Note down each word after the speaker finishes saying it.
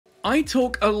I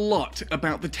talk a lot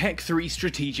about the Tech 3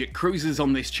 strategic cruisers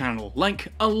on this channel, like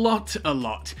a lot,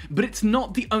 but it's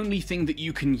not the only thing that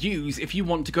you can use if you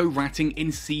want to go ratting in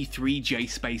C3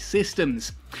 J-space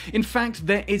systems. In fact,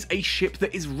 there is a ship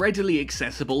that is readily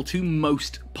accessible to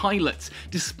most pilots,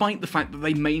 despite the fact that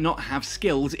they may not have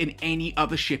skills in any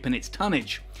other ship in its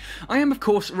tonnage. I am of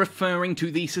course referring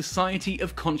to the Society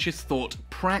of Conscious Thought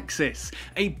Praxis,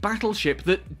 a battleship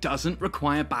that doesn't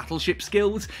require battleship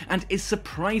skills and is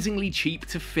surprisingly cheap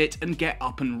to fit and get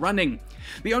up and running.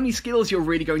 The only skills you're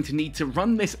really going to need to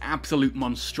run this absolute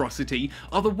monstrosity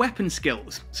are the weapon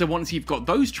skills, so once you've got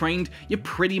those trained, you're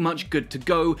pretty much good to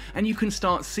go and you can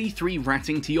start C3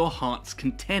 ratting to your heart's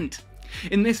content.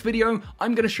 In this video,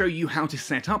 I'm going to show you how to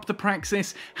set up the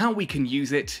Praxis, how we can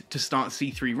use it to start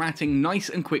C3 ratting nice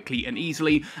and quickly and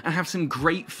easily, and have some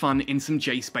great fun in some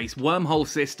J-space wormhole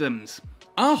systems.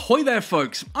 Ahoy there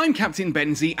folks, I'm Captain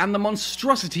Benzie, and the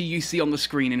monstrosity you see on the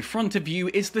screen in front of you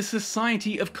is the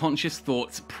Society of Conscious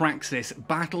Thought's Praxis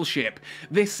battleship.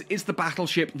 This is the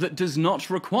battleship that does not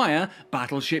require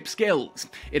battleship skills.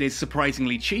 It is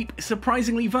surprisingly cheap,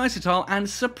 surprisingly versatile, and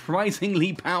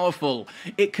surprisingly powerful.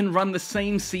 It can run the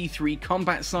same C3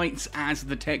 combat sites as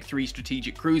the Tech 3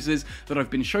 strategic cruisers that I've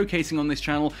been showcasing on this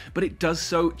channel, but it does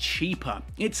so cheaper.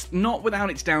 It's not without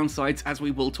its downsides, as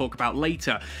we will talk about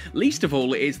later. Least of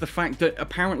all is the fact that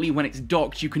apparently when it's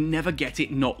docked you can never get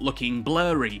it not looking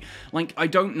blurry. Like, I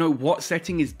don't know what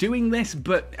setting is doing this,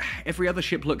 but every other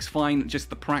ship looks fine, just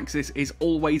the Praxis is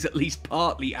always at least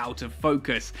partly out of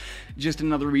focus. Just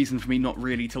another reason for me not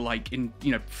really to like,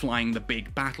 flying the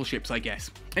big battleships, I guess.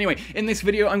 Anyway, in this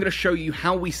video I'm going to show you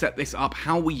how we set this up,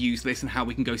 how we use this, and how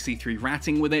we can go C3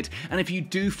 ratting with it, and if you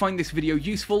do find this video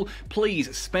useful,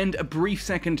 please spend a brief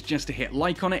second just to hit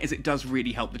like on it, as it does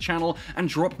really help the channel, and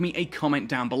drop me a comment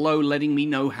down below letting me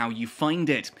know how you find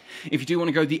it. If you do want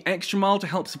to go the extra mile to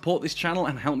help support this channel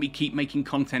and help me keep making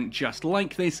content just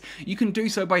like this, you can do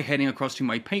so by heading across to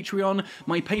my Patreon,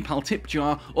 my PayPal tip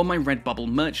jar, or my Redbubble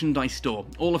merchandise store.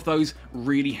 All of those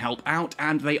really help out,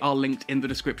 and they are linked in the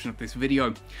description of this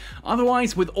video.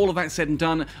 Otherwise, with all of that said and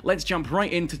done, let's jump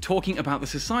right into talking about the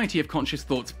Society of Conscious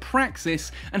Thought's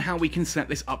Praxis and how we can set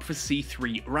this up for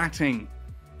C3 ratting.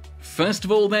 First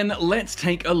of all then, let's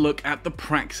take a look at the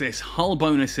Praxis hull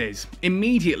bonuses.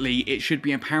 Immediately, it should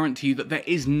be apparent to you that there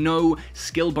is no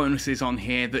skill bonuses on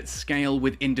here that scale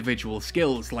with individual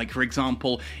skills. Like, for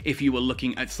example, if you were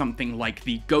looking at something like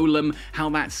the Golem, how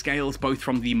that scales both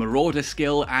from the Marauder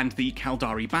skill and the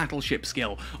Caldari Battleship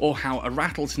skill, or how a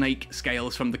Rattlesnake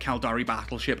scales from the Caldari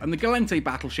Battleship and the Galente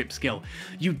Battleship skill.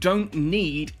 You don't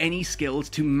need any skills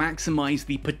to maximize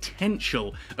the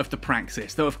potential of the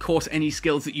Praxis, though of course any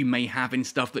skills that you may have in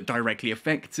stuff that directly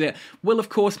affects it will of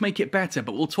course make it better,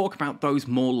 but we'll talk about those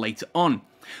more later on.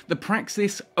 The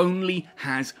Praxis only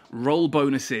has roll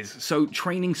bonuses, so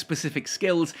training specific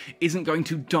skills isn't going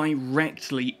to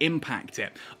directly impact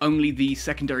it. Only the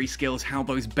secondary skills, how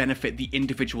those benefit the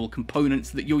individual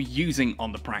components that you're using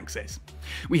on the Praxis.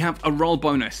 We have a roll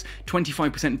bonus,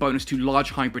 25% bonus to large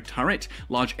hybrid turret,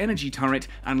 large energy turret,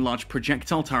 and large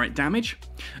projectile turret damage,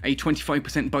 a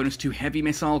 25% bonus to heavy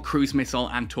missile, cruise missile,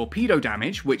 and torpedo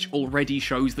damage, which already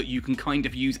shows that you can kind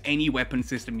of use any weapon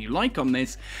system you like on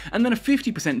this, and then a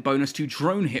 50% bonus to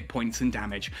drone hit points and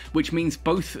damage, which means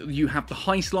both you have the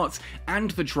high slots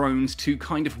and the drones to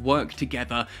kind of work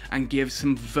together and give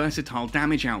some versatile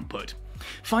damage output.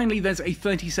 Finally, there's a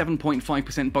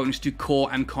 37.5% bonus to core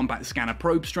and combat scanner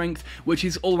probe strength, which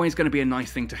is always going to be a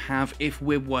nice thing to have if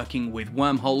we're working with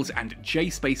wormholes and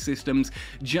J-space systems,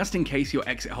 just in case your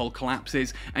exit hole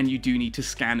collapses and you do need to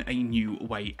scan a new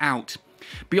way out.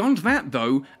 Beyond that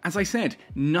though, as I said,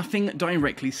 nothing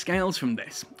directly scales from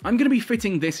this. I'm going to be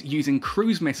fitting this using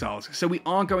cruise missiles, so we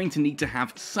are going to need to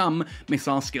have some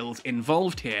missile skills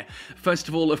involved here. First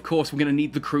of all, of course, we're going to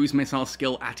need the cruise missile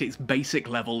skill at its basic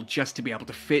level just to be able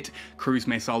to fit cruise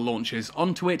missile launchers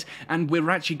onto it, and we're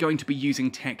actually going to be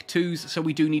using Tech 2s, so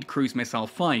we do need cruise missile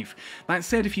 5. That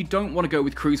said, if you don't want to go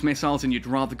with cruise missiles and you'd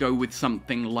rather go with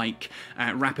something like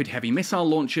rapid heavy missile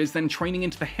launchers, then training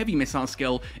into the heavy missile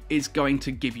skill is going to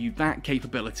give you that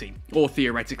capability. Or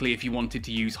theoretically, if you wanted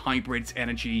to use hybrids,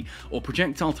 energy, or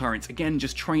projectile turrets, again,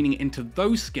 just training into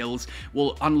those skills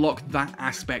will unlock that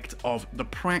aspect of the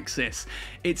Praxis.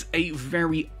 It's a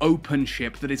very open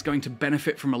ship that is going to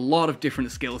benefit from a lot of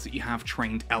different skills that you have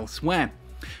trained elsewhere.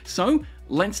 So,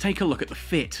 let's take a look at the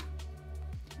fit.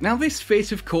 Now this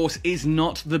fit, of course, is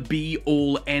not the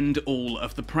be-all, end-all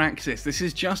of the Praxis. This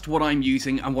is just what I'm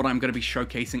using and what I'm going to be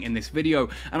showcasing in this video,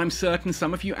 and I'm certain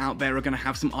some of you out there are going to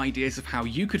have some ideas of how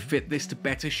you could fit this to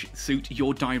better suit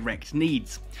your direct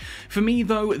needs. For me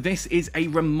though, this is a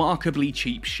remarkably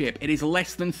cheap ship. It is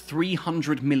less than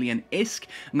 300 million ISK,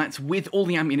 and that's with all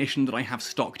the ammunition that I have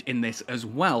stocked in this as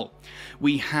well.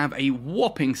 We have a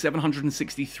whopping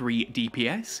 763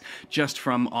 DPS just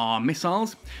from our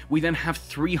missiles. We then have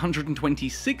 326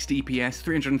 DPS,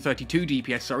 332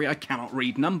 DPS, sorry, I cannot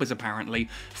read numbers apparently,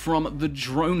 from the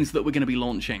drones that we're going to be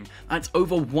launching. That's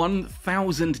over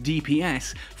 1,000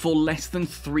 DPS for less than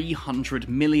 300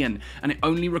 million, and it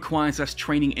only requires us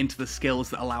training into the skills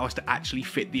that allow us to actually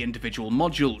fit the individual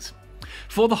modules.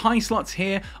 For the high slots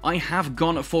here, I have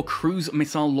gone for Cruise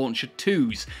Missile Launcher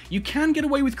 2s. You can get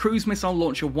away with Cruise Missile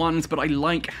Launcher 1s, but I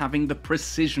like having the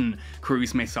precision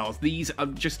cruise missiles. These are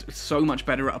just so much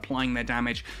better at applying their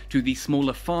damage to the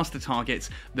smaller, faster targets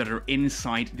that are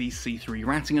inside these C3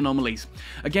 ratting anomalies.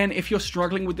 Again, if you're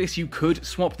struggling with this, you could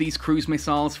swap these cruise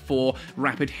missiles for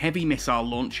rapid heavy missile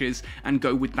launches and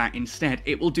go with that instead.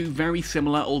 It will do very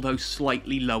similar, although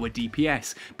slightly lower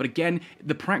DPS. But again,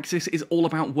 the Praxis is all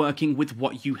about working with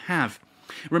what you have.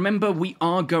 Remember, we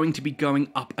are going to be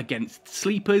going up against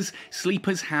sleepers.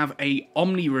 Sleepers have a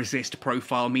omni-resist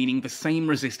profile, meaning the same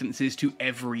resistances to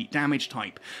every damage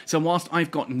type. So whilst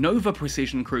I've got Nova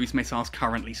precision cruise missiles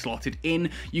currently slotted in,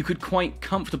 you could quite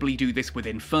comfortably do this with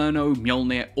Inferno,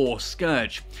 Mjolnir, or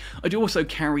Scourge. I do also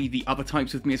carry the other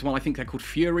types with me as well. I think they're called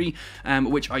Fury,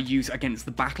 which I use against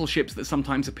the battleships that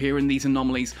sometimes appear in these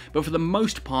anomalies, but for the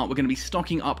most part we're going to be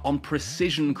stocking up on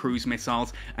precision cruise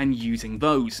missiles and using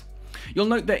those. You'll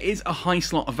note there is a high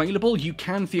slot available. You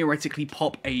can theoretically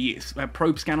pop a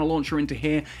probe scanner launcher into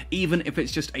here, even if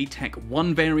it's just a Tech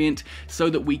 1 variant, so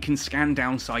that we can scan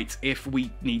down sites if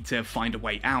we need to find a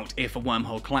way out. If a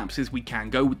wormhole collapses, we can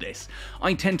go with this.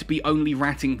 I tend to be only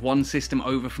ratting one system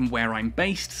over from where I'm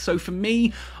based, so for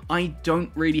me, I don't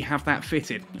really have that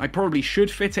fitted. I probably should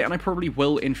fit it, and I probably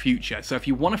will in future. So if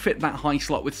you want to fit that high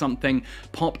slot with something,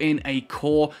 pop in a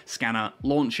core scanner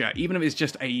launcher, even if it's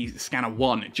just a scanner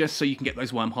 1, just so you can get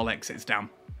those wormhole exits down.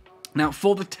 Now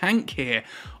for the tank here,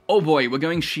 oh boy, we're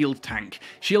going Shield Tank.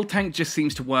 Shield Tank just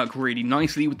seems to work really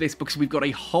nicely with this because we've got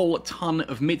a whole ton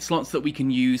of mid slots that we can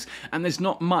use, and there's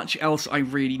not much else I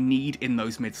really need in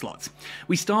those mid slots.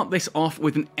 We start this off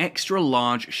with an extra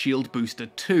large Shield Booster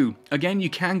 2. Again, you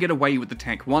can get away with the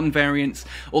Tech 1 variants,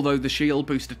 although the Shield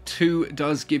Booster 2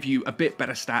 does give you a bit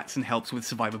better stats and helps with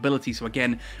survivability, so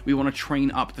again, we want to train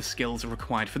up the skills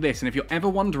required for this. And if you're ever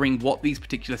wondering what these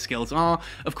particular skills are,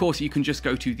 of course you can just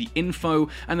go to the info,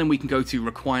 and then we can go to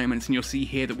requirements, and you'll see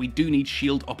here that we do need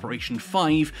Shield Operation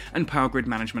 5 and Power Grid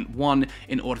Management 1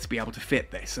 in order to be able to fit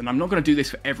this. And I'm not going to do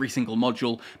this for every single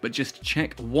module, but just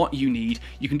check what you need.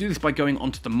 You can do this by going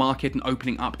onto the market and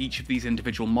opening up each of these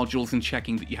individual modules and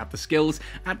checking that you have the skills.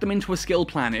 Add them into a skill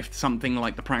plan if something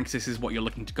like the Praxis is what you're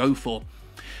looking to go for.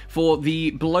 For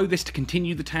the below this to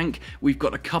continue the tank, we've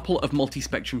got a couple of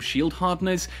multi-spectrum shield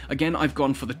hardeners. Again, I've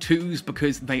gone for the 2s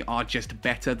because they are just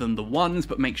better than the 1s,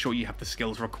 but make sure you have the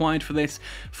skills required for this.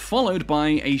 Followed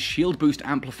by a shield boost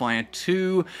amplifier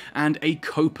 2 and a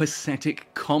Copasetic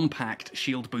compact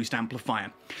shield boost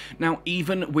amplifier. Now,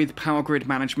 even with power grid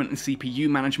management and CPU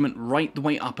management right the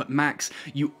way up at max,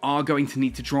 you are going to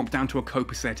need to drop down to a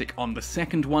Copacetic on the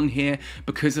second one here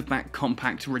because of that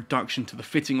compact reduction to the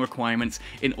fitting requirements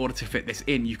in order to fit this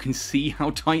in. You can see how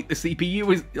tight the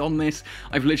CPU is on this.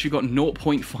 I've literally got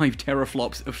 0.5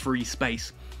 teraflops of free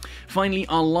space. Finally,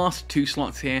 our last two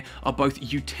slots here are both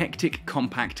Eutectic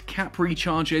compact cap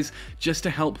recharges, just to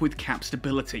help with cap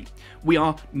stability. We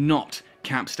are not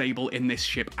cap stable in this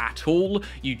ship at all.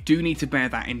 You do need to bear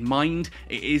that in mind.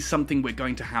 It is something we're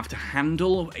going to have to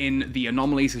handle in the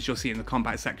anomalies, as you'll see in the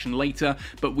combat section later,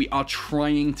 but we are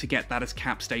trying to get that as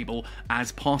cap stable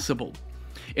as possible.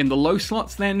 In the low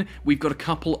slots then, we've got a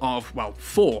couple of, well,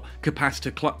 4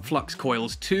 Capacitor Flux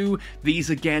Coils 2. These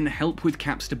again help with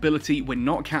cap stability. We're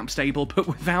not cap stable, but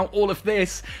without all of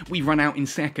this, we run out in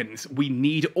seconds. We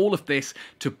need all of this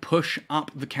to push up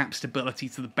the cap stability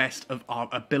to the best of our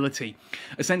ability.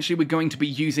 Essentially, we're going to be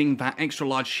using that extra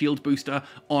large shield booster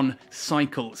on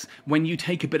cycles. When you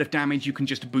take a bit of damage, you can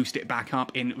just boost it back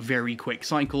up in very quick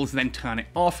cycles, then turn it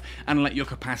off and let your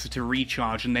capacitor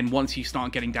recharge. And then once you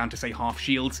start getting down to, say, half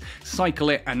shield, cycle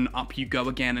it and up you go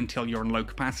again until you're on low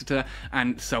capacitor,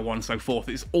 and so on and so forth.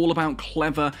 It's all about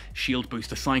clever shield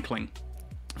booster cycling.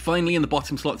 Finally, in the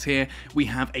bottom slots here, we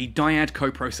have a Dyad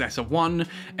Co-Processor I,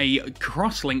 a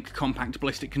Crosslink compact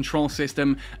ballistic control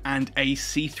system, and a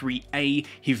C3A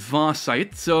Hivaa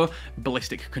Saitsuo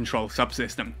ballistic control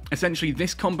subsystem. Essentially,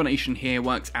 this combination here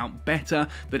works out better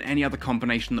than any other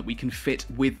combination that we can fit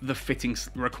with the fitting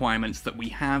requirements that we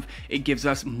have. It gives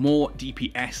us more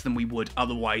DPS than we would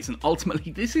otherwise, and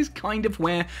ultimately, this is kind of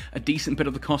where a decent bit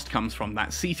of the cost comes from. That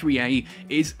C3A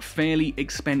is fairly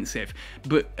expensive,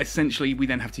 but essentially, we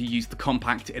then have to use the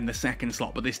compact in the second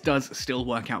slot, but this does still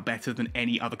work out better than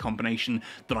any other combination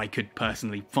that I could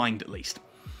personally find, at least.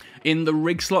 In the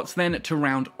rig slots then, to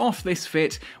round off this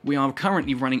fit, we are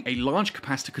currently running a large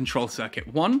capacitor control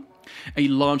circuit 1, a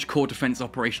large core defense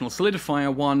operational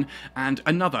solidifier 1, and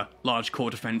another large core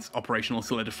defense operational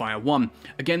solidifier 1.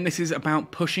 Again, this is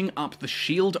about pushing up the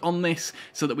shield on this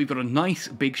so that we've got a nice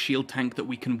big shield tank that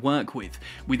we can work with.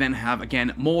 We then have,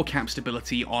 again, more cap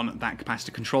stability on that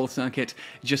capacitor control circuit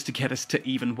just to get us to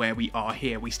even where we are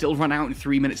here. We still run out in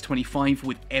 3 minutes 25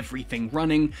 with everything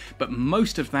running, but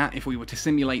most of that, if we were to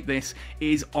simulate this,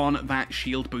 is on that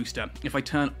shield booster. If I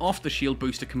turn off the shield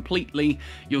booster completely,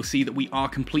 you'll see that we are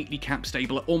completely cap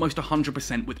stable at almost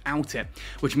 100% without it,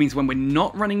 which means when we're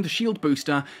not running the shield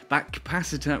booster, that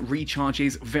capacitor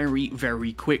recharges very,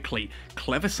 very quickly.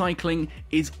 Clever cycling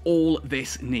is all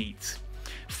this needs.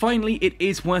 Finally, it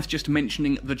is worth just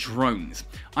mentioning the drones.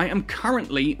 I am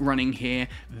currently running here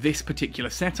this particular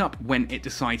setup when it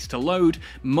decides to load,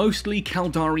 mostly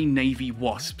Caldari Navy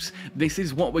Wasps. This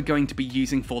is what we're going to be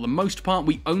using for the most part.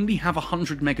 We only have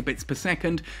 100 megabits per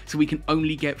second, so we can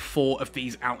only get 4 of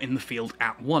these out in the field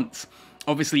at once.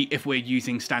 Obviously, if we're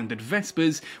using standard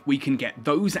Vespers, we can get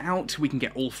those out, we can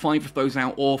get all 5 of those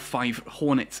out, or 5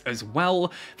 Hornets as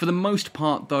well. For the most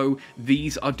part, though,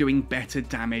 these are doing better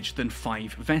damage than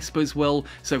 5 Vespers will,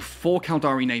 so 4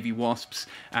 Caldari Navy Wasps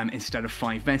instead of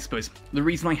 5 Vespers. The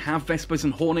reason I have Vespers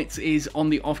and Hornets is on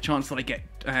the off chance that I get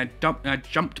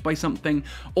jumped by something,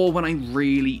 or when I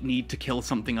really need to kill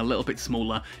something a little bit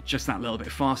smaller, just that little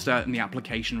bit faster, and the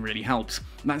application really helps.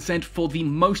 That said, for the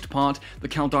most part, the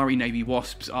Caldari Navy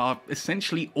Wasps are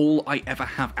essentially all I ever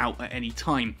have out at any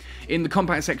time. In the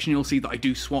combat section, you'll see that I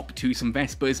do swap to some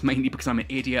Vespers, mainly because I'm an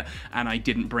idiot and I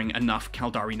didn't bring enough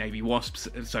Caldari Navy Wasps,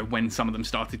 so when some of them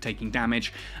started taking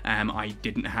damage, I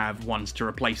didn't have ones to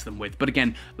replace them with. But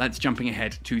again, that's jumping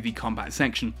ahead to the combat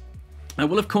section. I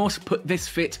will, of course, put this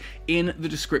fit in the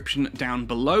description down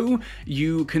below.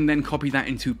 You can then copy that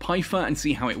into Python and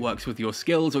see how it works with your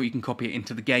skills, or you can copy it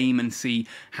into the game and see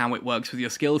how it works with your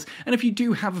skills. And if you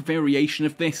do have a variation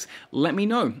of this, let me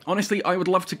know. Honestly, I would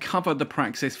love to cover the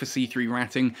Praxis for C3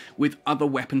 ratting with other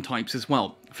weapon types as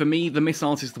well. For me, the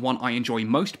missiles is the one I enjoy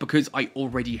most because I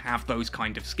already have those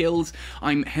kind of skills.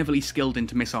 I'm heavily skilled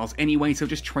into missiles anyway, so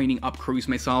just training up cruise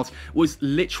missiles was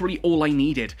literally all I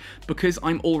needed. Because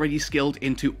I'm already skilled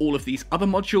into all of these other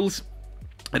modules,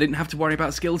 I didn't have to worry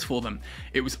about skills for them.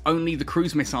 It was only the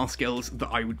cruise missile skills that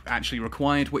I actually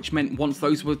required, which meant once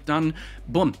those were done,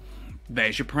 boom,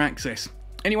 there's your Praxis.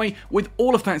 Anyway, with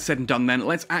all of that said and done then,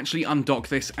 let's actually undock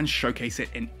this and showcase it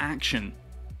in action.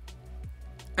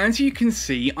 As you can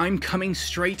see, I'm coming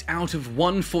straight out of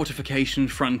one fortification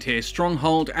frontier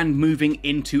stronghold and moving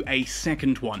into a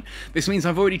second one. This means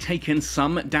I've already taken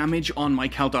some damage on my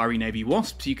Caldari Navy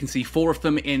Wasps. You can see 4 of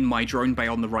them in my drone bay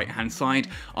on the right hand side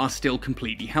are still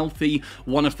completely healthy.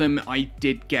 One of them, I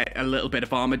did get a little bit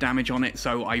of armor damage on it,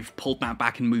 so I've pulled that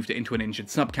back and moved it into an injured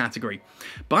subcategory.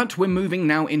 But we're moving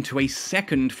now into a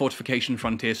second fortification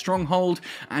frontier stronghold,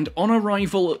 and on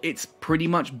arrival, it's pretty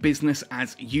much business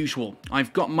as usual.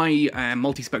 I've got my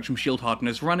Multispectrum shield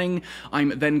hardeners running.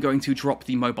 I'm then going to drop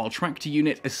the mobile tractor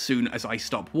unit as soon as I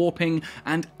stop warping,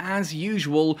 and as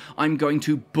usual, I'm going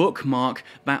to bookmark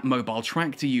that mobile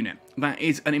tractor unit. That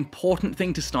is an important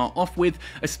thing to start off with,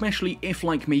 especially if,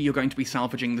 like me, you're going to be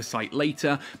salvaging the site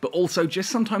later, but also just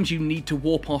sometimes you need to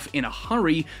warp off in a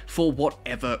hurry for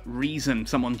whatever reason.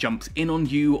 Someone jumps in on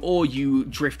you, or you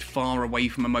drift far away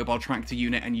from a mobile tractor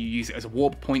unit and you use it as a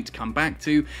warp point to come back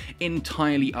to.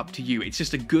 Entirely up to you. It's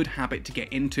just a good habit to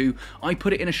get into. I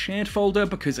put it in a shared folder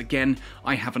because, again,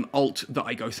 I have an alt that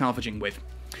I go salvaging with.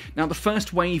 Now, the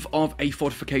first wave of a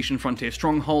Fortification Frontier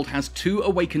Stronghold has 2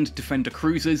 Awakened Defender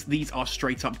Cruisers, these are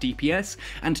straight up DPS,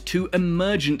 and 2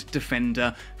 Emergent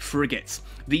Defender Frigates.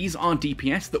 These are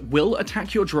DPS that will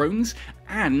attack your drones,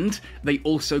 and they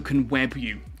also can web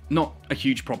you. Not a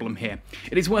huge problem here.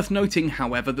 It is worth noting,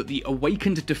 however, that the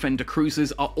Awakened Defender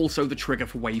Cruisers are also the trigger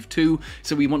for Wave 2,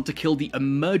 so we want to kill the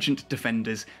Emergent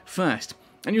Defenders first.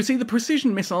 And you'll see the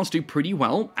precision missiles do pretty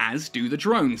well, as do the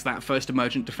drones. That first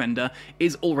emergent defender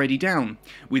is already down.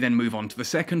 We then move on to the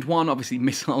second one. Obviously,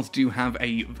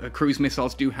 cruise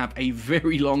missiles do have a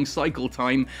very long cycle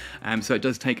time, so it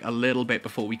does take a little bit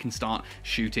before we can start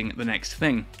shooting the next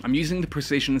thing. I'm using the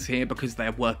precisions here because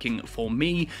they're working for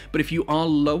me, but if you are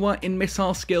lower in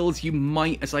missile skills, you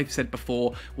might, as I've said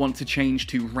before, want to change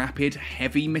to rapid,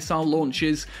 heavy missile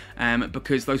launches,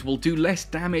 because those will do less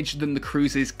damage than the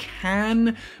cruises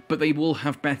can, but they will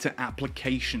have better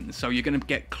applications, so you're going to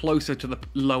get closer to the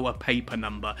lower paper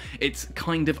number. It's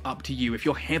kind of up to you. If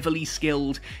you're heavily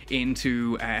skilled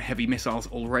into heavy missiles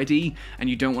already, and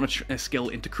you don't want to skill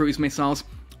into cruise missiles,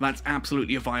 that's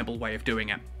absolutely a viable way of doing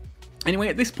it. Anyway,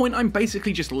 at this point, I'm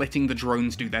basically just letting the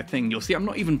drones do their thing. You'll see I'm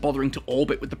not even bothering to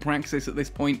orbit with the Praxis at this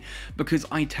point, because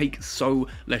I take so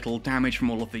little damage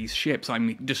from all of these ships.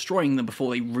 I'm destroying them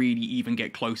before they really even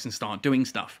get close and start doing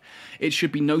stuff. It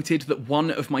should be noted that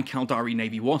one of my Caldari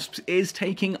Navy Wasps is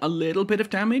taking a little bit of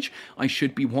damage. I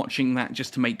should be watching that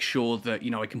just to make sure that,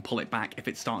 I can pull it back if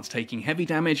it starts taking heavy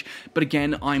damage. But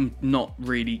again, I'm not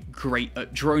really great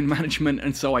at drone management,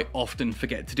 and so I often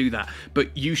forget to do that.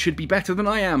 But you should be better than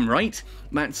I am, right?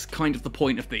 That's kind of the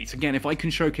point of these. Again, if I can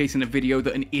showcase in a video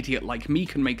that an idiot like me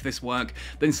can make this work,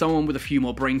 then someone with a few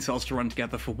more brain cells to run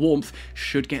together for warmth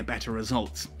should get better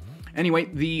results. Anyway,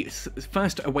 the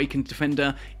first awakened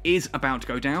defender is about to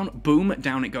go down. Boom,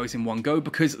 down it goes in one go,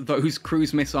 because those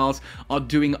cruise missiles are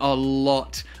doing a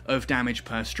lot of damage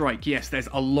per strike. Yes, there's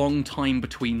a long time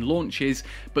between launches,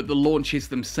 but the launches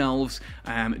themselves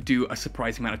do a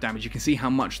surprising amount of damage. You can see how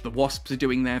much the Wasps are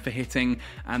doing there for hitting,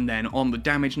 and then on the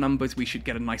damage numbers, we should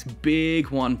get a nice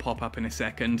big one pop up in a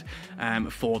second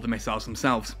for the missiles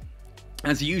themselves.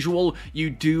 As usual,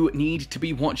 you do need to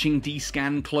be watching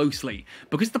D-scan closely.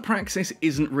 Because the Praxis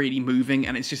isn't really moving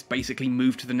and it's just basically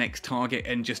moved to the next target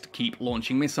and just keep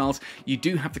launching missiles, you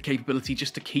do have the capability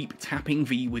just to keep tapping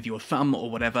V with your thumb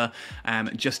or whatever,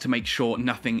 just to make sure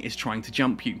nothing is trying to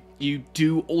jump you. You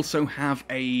do also have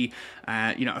a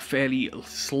fairly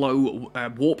slow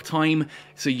warp time,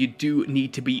 so you do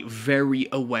need to be very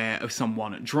aware of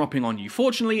someone dropping on you.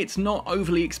 Fortunately, it's not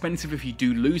overly expensive if you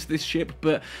do lose this ship,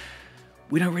 but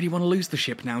we don't really want to lose the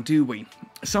ship now, do we?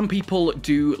 Some people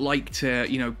do like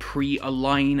to,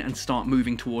 pre-align and start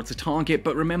moving towards a target,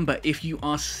 but remember, if you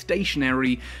are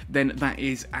stationary, then that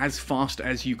is as fast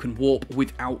as you can warp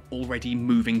without already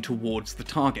moving towards the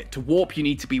target. To warp, you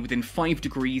need to be within 5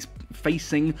 degrees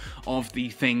facing of the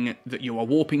thing that you are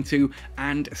warping to,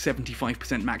 and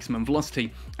 75% maximum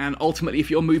velocity. And ultimately, if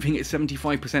you're moving at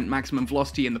 75% maximum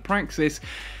velocity in the Praxis,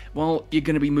 well, you're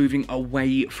going to be moving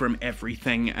away from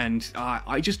everything, and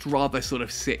I just rather sort of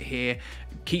sit here,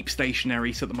 keep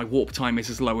stationary so that my warp time is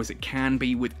as low as it can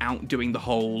be without doing the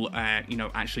whole,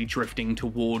 actually drifting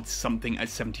towards something at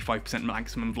 75%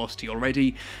 maximum velocity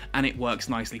already, and it works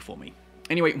nicely for me.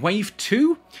 Anyway, Wave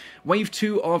 2. Wave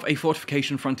 2 of a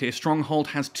Fortification Frontier Stronghold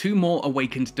has 2 more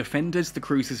awakened defenders, the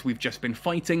cruisers we've just been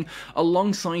fighting,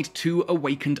 alongside 2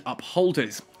 awakened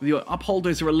upholders. The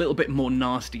upholders are a little bit more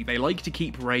nasty. They like to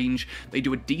keep range, they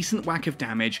do a decent whack of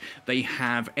damage, they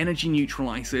have energy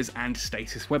neutralizers and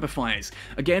stasis webifiers.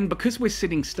 Again, because we're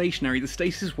sitting stationary, the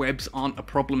stasis webs aren't a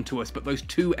problem to us, but those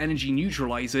 2 energy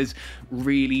neutralizers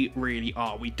really, really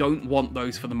are. We don't want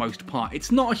those for the most part.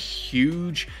 It's not a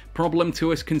huge problem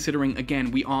to us, considering,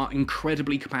 again, we are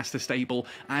incredibly capacitor stable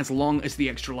as long as the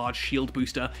extra large shield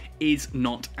booster is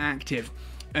not active.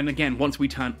 And again, once we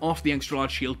turn off the extra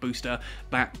large shield booster,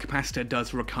 that capacitor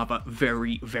does recover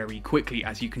very, very quickly.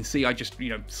 As you can see, I just,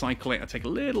 cycle it, I take a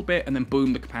little bit, and then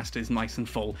boom, the capacitor is nice and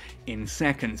full in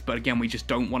seconds. But again, we just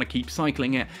don't want to keep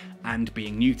cycling it and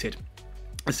being neutered.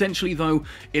 Essentially, though,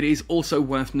 it is also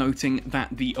worth noting that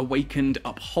the awakened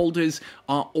upholders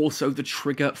are also the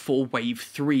trigger for Wave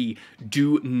 3.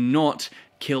 Do not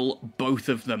kill both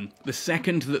of them. The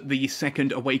second that the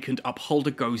second awakened upholder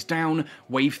goes down,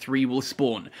 Wave 3 will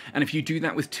spawn. And if you do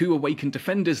that with 2 awakened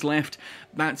defenders left,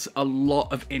 that's a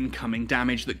lot of incoming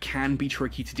damage that can be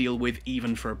tricky to deal with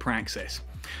even for a Praxis.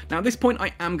 Now at this point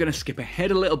I am going to skip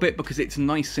ahead a little bit because it's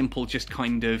nice, simple, just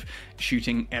kind of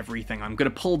shooting everything. I'm going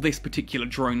to pull this particular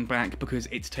drone back because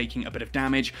it's taking a bit of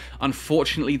damage.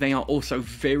 Unfortunately, they are also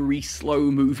very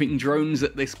slow moving drones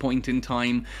at this point in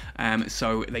time,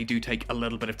 so they do take a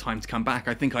little bit of time to come back.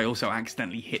 I think I also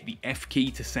accidentally hit the F key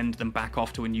to send them back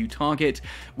off to a new target,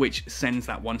 which sends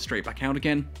that one straight back out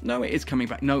again. No, it is coming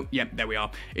back. No, yeah, there we are.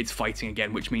 It's fighting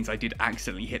again, which means I did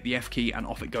accidentally hit the F key and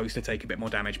off it goes to take a bit more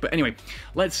damage. But anyway,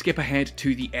 let's skip ahead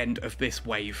to the end of this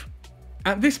wave.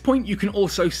 At this point, you can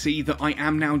also see that I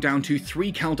am now down to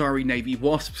 3 Caldari Navy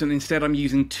Wasps, and instead I'm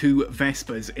using 2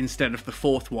 Vespers instead of the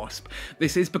 4th Wasp.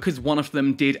 This is because one of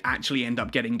them did actually end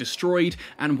up getting destroyed,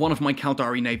 and one of my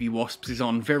Caldari Navy Wasps is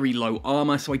on very low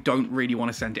armor, so I don't really want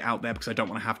to send it out there because I don't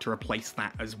want to have to replace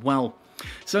that as well.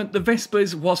 So the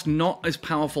Vespers was not as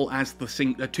powerful as the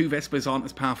 2 Vespers aren't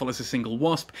as powerful as a single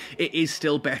Wasp. It is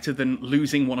still better than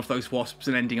losing one of those Wasps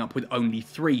and ending up with only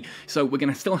 3. So we're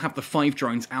going to still have the 5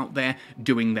 drones out there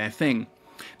doing their thing.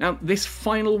 Now, this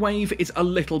final wave is a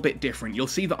little bit different. You'll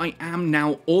see that I am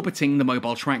now orbiting the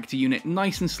mobile tractor unit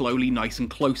nice and slowly, nice and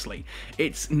closely.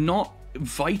 It's not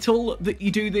vital that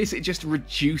you do this, it just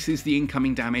reduces the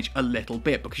incoming damage a little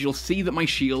bit, because you'll see that my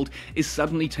shield is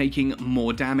suddenly taking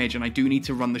more damage, and I do need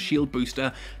to run the shield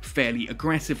booster fairly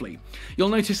aggressively. You'll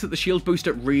notice that the shield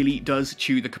booster really does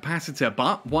chew the capacitor,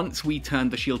 but once we turn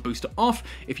the shield booster off,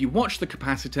 if you watch the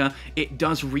capacitor, it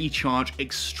does recharge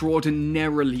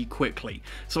extraordinarily quickly.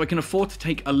 So I can afford to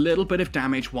take a little bit of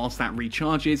damage whilst that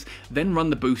recharges, then run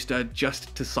the booster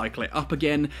just to cycle it up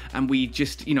again, and we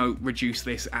just, reduce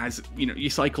this as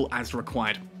you cycle as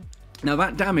required. Now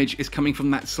that damage is coming from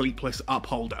that Sleepless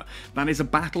Upholder. That is a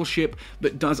battleship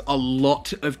that does a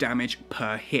lot of damage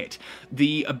per hit.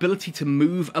 The ability to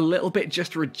move a little bit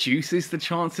just reduces the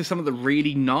chance of some of the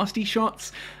really nasty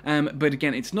shots, but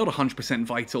again, it's not 100%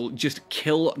 vital. Just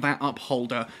kill that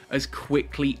Upholder as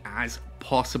quickly as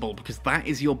possible, because that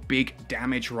is your big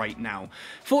damage right now.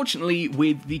 Fortunately,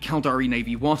 with the Caldari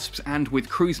Navy Wasps and with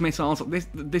cruise missiles, at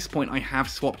this point I have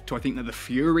swapped to, I think they're the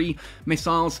Fury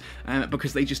missiles,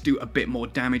 because they just do a bit more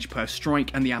damage per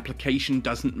strike, and the application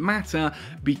doesn't matter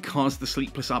because the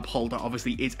Sleepless Upholder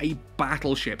obviously is a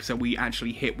battleship, so we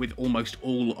actually hit with almost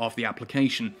all of the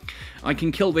application. I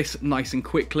can kill this nice and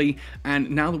quickly, and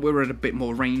now that we're at a bit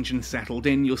more range and settled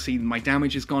in, you'll see my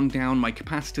damage has gone down, my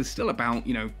capacitor's still about,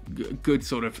 good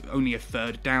sort of only a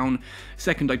third down.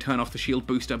 Second I turn off the shield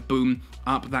booster, boom,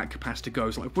 up that capacitor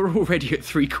goes. Like, we're already at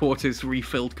 3/4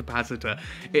 refilled capacitor.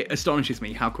 It astonishes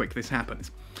me how quick this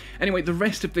happens. Anyway, the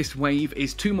rest of this wave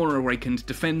is 2 more Awakened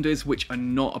Defenders, which are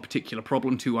not a particular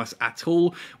problem to us at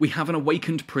all. We have an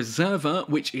Awakened Preserver,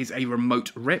 which is a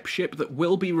remote rep ship that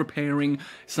will be repairing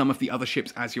some of the other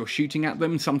ships as you're shooting at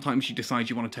them. Sometimes you decide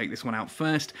you want to take this one out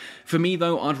first. For me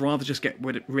though, I'd rather just get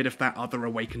rid of that other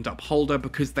Awakened Upholder,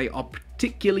 because they are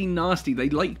particularly nasty. They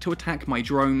like to attack my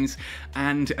drones,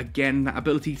 and again, that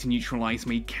ability to neutralize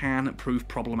me can prove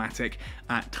problematic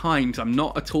at times. I'm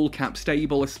not at all cap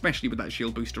stable, especially with that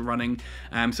shield booster running.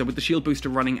 So with the shield booster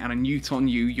running and a Neut on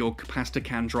you, your capacitor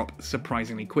can drop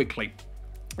surprisingly quickly.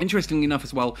 Interestingly enough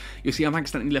as well, you'll see I've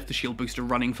accidentally left the shield booster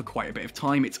running for quite a bit of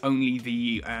time. It's only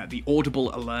the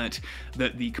audible alert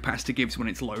that the capacitor gives when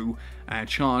it's low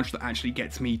charge that actually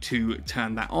gets me to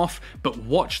turn that off. But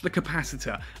watch the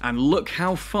capacitor and look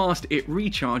how fast it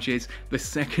recharges the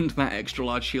second that extra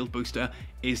large shield booster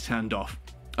is turned off.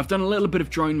 I've done a little bit of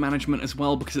drone management as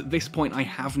well, because at this point I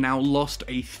have now lost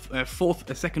a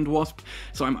second Wasp,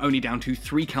 so I'm only down to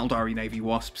 3 Caldari Navy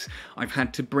Wasps. I've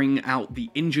had to bring out the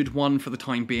injured one for the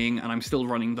time being, and I'm still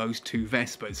running those 2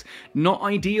 Vespers. Not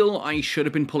ideal, I should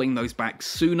have been pulling those back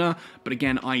sooner, but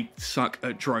again, I suck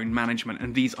at drone management,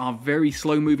 and these are very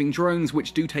slow-moving drones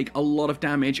which do take a lot of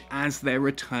damage as they're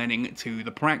returning to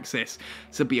the Praxis,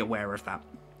 so be aware of that.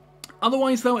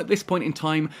 Otherwise though, at this point in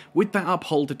time, with that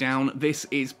Upholder down, this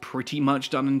is pretty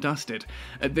much done and dusted.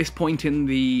 At this point in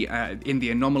the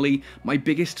anomaly, my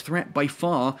biggest threat by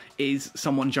far is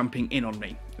someone jumping in on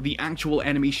me. The actual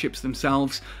enemy ships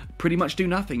themselves pretty much do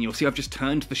nothing. You'll see I've just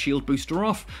turned the shield booster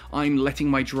off, I'm letting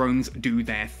my drones do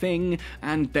their thing,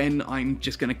 and then I'm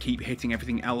just going to keep hitting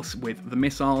everything else with the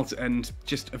missiles and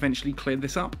just eventually clear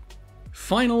this up.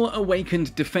 Final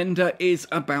Awakened Defender is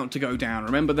about to go down.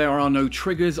 Remember, there are no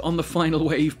triggers on the final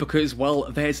wave because, well,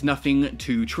 there's nothing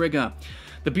to trigger.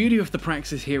 The beauty of the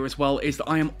Praxis here as well is that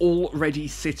I am already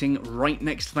sitting right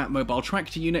next to that mobile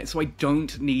tractor unit, so I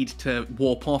don't need to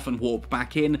warp off and warp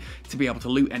back in to be able to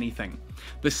loot anything.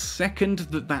 The second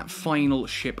that that final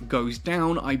ship goes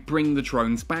down, I bring the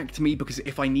drones back to me, because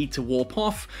if I need to warp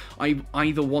off, I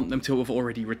either want them to have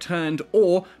already returned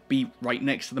or be right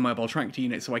next to the mobile tractor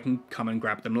unit so I can come and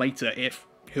grab them later if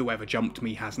whoever jumped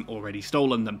me hasn't already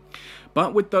stolen them.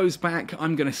 But with those back,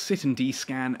 I'm going to sit and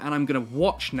descan, and I'm going to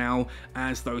watch now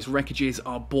as those wreckages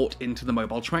are brought into the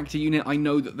mobile tractor unit. I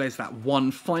know that there's that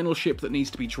one final ship that needs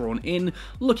to be drawn in.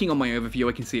 Looking on my overview,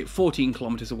 I can see it 14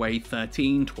 kilometers away,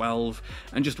 13, 12,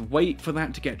 and just wait for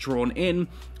that to get drawn in.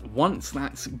 Once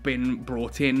that's been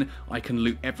brought in, I can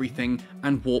loot everything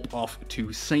and warp off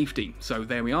to safety. So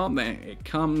there we are, there it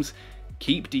comes.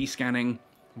 Keep descanning,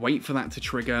 wait for that to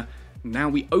trigger, Now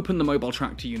we open the mobile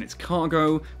tractor unit's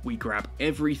cargo, we grab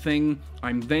everything.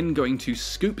 I'm then going to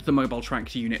scoop the mobile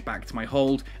tractor unit back to my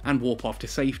hold and warp off to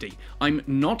safety. I'm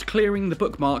not clearing the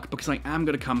bookmark because I am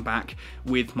going to come back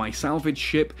with my salvage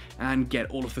ship and get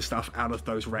all of the stuff out of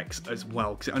those wrecks as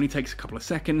well, because it only takes a couple of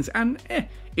seconds and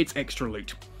it's extra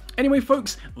loot. Anyway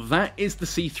folks, that is the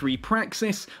C3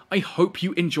 Praxis. I hope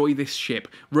you enjoy this ship.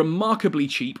 Remarkably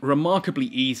cheap, remarkably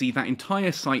easy. That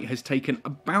entire site has taken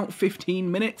about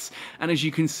 15 minutes, and as you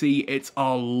can see, it's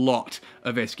a lot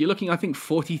of ISK. You're looking, I think,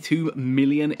 42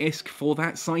 million ISK for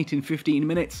that site in 15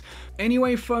 minutes.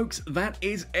 Anyway folks, that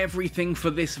is everything for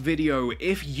this video.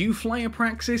 If you fly a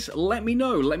Praxis, let me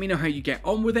know. Let me know how you get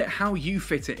on with it, how you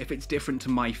fit it, if it's different to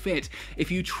my fit. If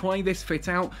you try this fit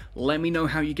out, let me know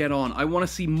how you get on. I want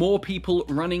to see more people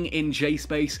running in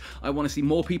J-Space. I want to see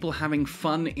more people having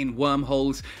fun in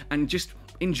wormholes and just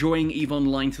enjoying EVE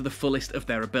Online to the fullest of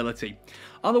their ability.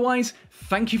 Otherwise,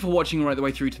 thank you for watching right the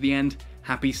way through to the end.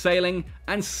 Happy sailing,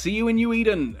 and see you in New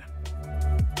Eden!